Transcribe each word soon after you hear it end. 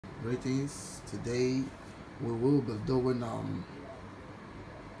Greetings. Today we will be doing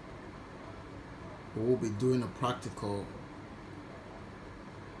a practical.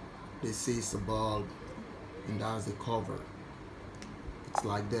 This is a bulb and that's the cover. It's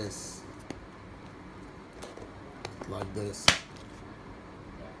like this. Like this.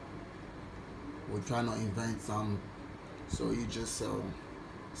 We're trying to invent some, so you just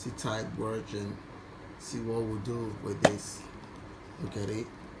sit tight, watch and see what we'll do with this. Look at it.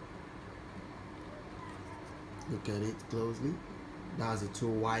 Look at it closely. That's the two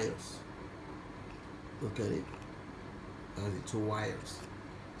wires. Look at it. That's the two wires.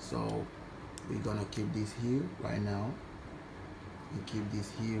 So we're gonna keep this here right now and keep this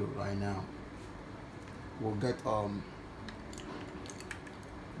here right now. We'll get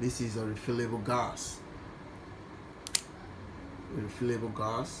this is a refillable gas. Refillable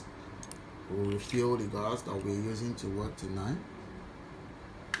gas. We'll refill the gas that we're using to work tonight.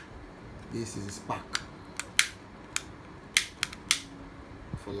 This is a spark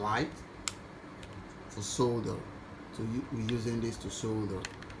for light, for solder. So we're using this to solder.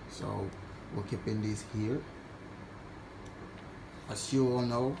 So we're keeping this here. As you all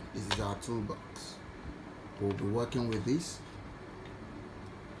know, this is our toolbox. We'll be working with this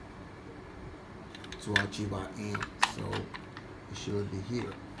to achieve our aim. So it should be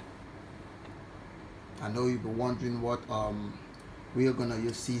here. I know you'll be wondering what we are gonna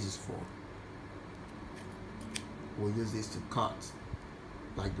use scissors for. We'll use this to cut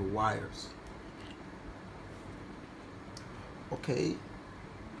like the wires. Okay,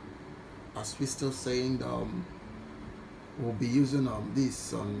 as we're still saying, we'll be using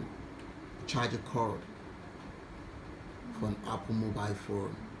this charger cord for an Apple mobile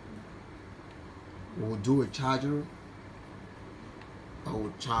phone. We'll do a charger that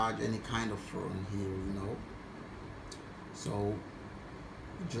will charge any kind of phone here, you know. So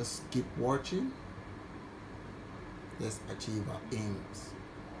just keep watching. Let's achieve our aims.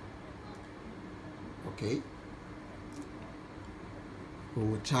 Okay, we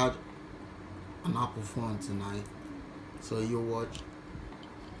will charge an Apple phone tonight. So you watch.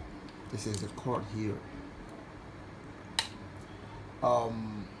 This is the cord here.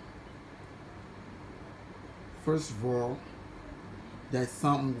 First of all, there's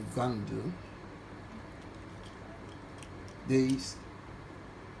something we're gonna do. This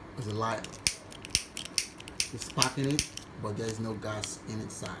is a lighter. We're sparking it, but there's no gas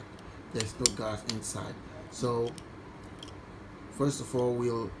inside. There's no gas inside. So first of all,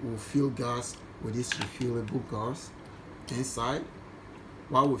 we'll fill gas with this refillable gas inside.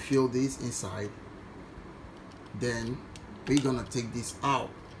 While we fill this inside, then we're gonna take this out.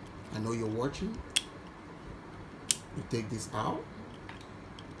 I know you're watching. You take this out.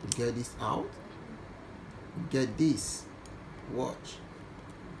 You get this out. You get this. Watch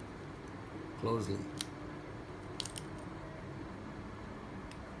closely.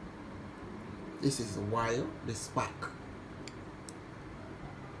 This is the wire, the spark.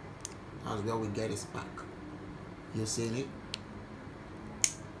 That's where we get a spark. You seeing it?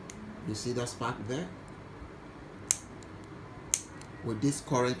 You see that spark there? With this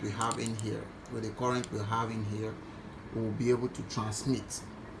current we have in here, with the current we have in here, we'll be able to transmit.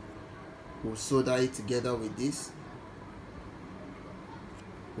 We'll solder it together with this.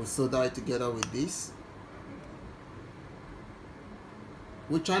 We'll solder it together with this.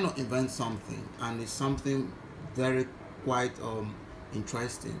 We're trying to invent something, and it's something very quite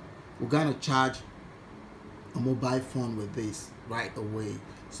interesting. We're gonna charge a mobile phone with this right away.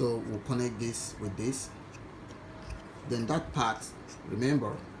 So we'll connect this with this. Then that part,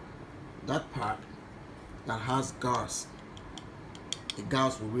 remember, that part that has gas, the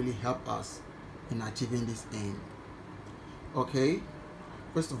gas will really help us in achieving this aim. Okay,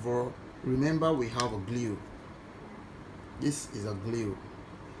 first of all, remember we have a glue. This is a glue.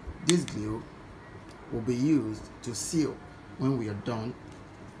 This glue will be used to seal, when we are done,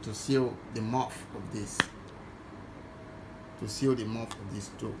 to seal the mouth of this, to seal the mouth of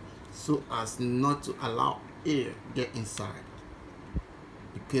this too, so as not to allow air get inside,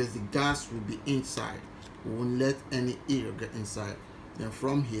 because the gas will be inside. We won't let any air get inside. Then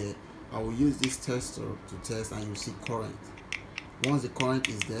from here, I will use this tester to test, and you see current. Once the current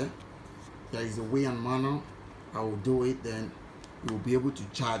is there, there is a way and manner I will do it. Then you will be able to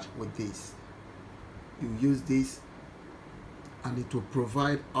charge with this. You use this, and it will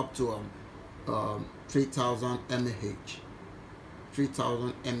provide up to 3000 mAh.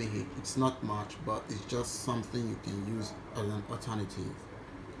 3000 mAh. It's not much, but it's just something you can use as an alternative.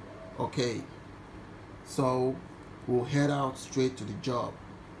 Okay, so we'll head out straight to the job.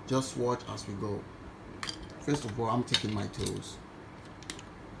 Just watch as we go. First of all, I'm taking my tools.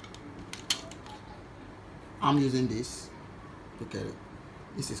 I'm using this. Look at it.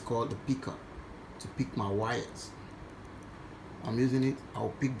 This is called the picker to pick my wires. I'm using it.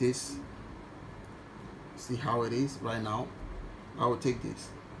 I'll pick this. See how it is right now. I will take this.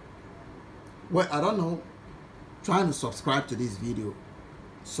 Well, I don't know. Trying to subscribe to this video.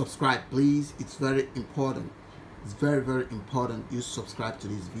 Subscribe, please. It's very important. It's very, very important you subscribe to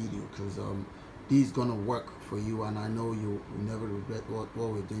this video, because this is gonna work for you, and I know you will never regret what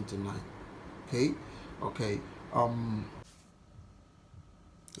we're doing tonight. Okay.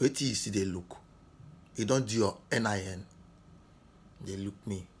 Wait till you see the look. You don't do your NIN. They look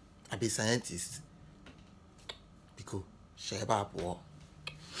me. I be scientist. Because Sheba Boy.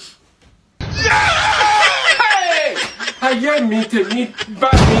 I am meeting me,